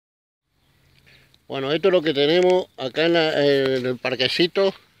Bueno, esto es lo que tenemos acá en el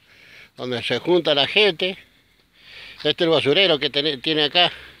parquecito donde se junta la gente. Este es el basurero que tiene acá.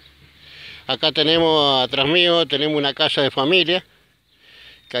 Acá tenemos, atrás mío, tenemos una casa de familia,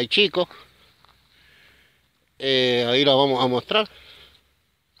 que hay chicos. Ahí lo vamos a mostrar.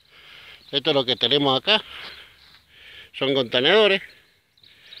 Esto es lo que tenemos acá. Son contenedores,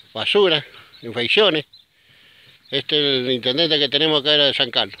 basura, infecciones. Este es el intendente que tenemos acá, era de San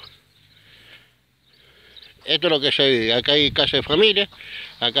Carlos. Esto es lo que se vive. Acá hay casa de familia,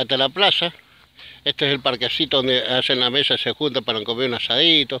 acá está la plaza. Este es el parquecito donde hacen la mesa, se juntan para comer un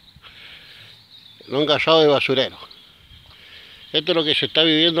asadito. Nunca asado de basurero. Esto es lo que se está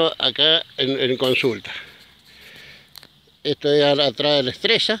viviendo acá en Consulta. Esto es atrás de la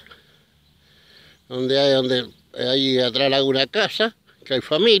estrella, donde hay atrás hay una casa, que hay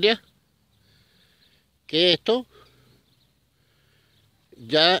familia. Que esto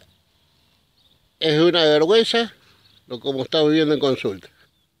ya es una vergüenza lo como está viviendo en Consulta.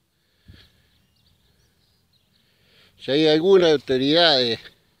 Si hay alguna autoridad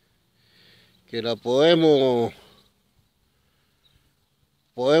que la podemos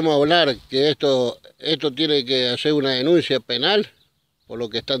hablar, que esto tiene que hacer una denuncia penal por lo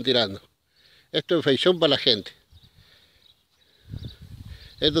que están tirando. Esto es infección para la gente.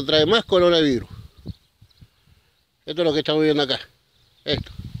 Esto trae más coronavirus. Esto es lo que estamos viendo acá.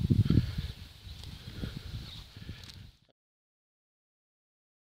 Esto.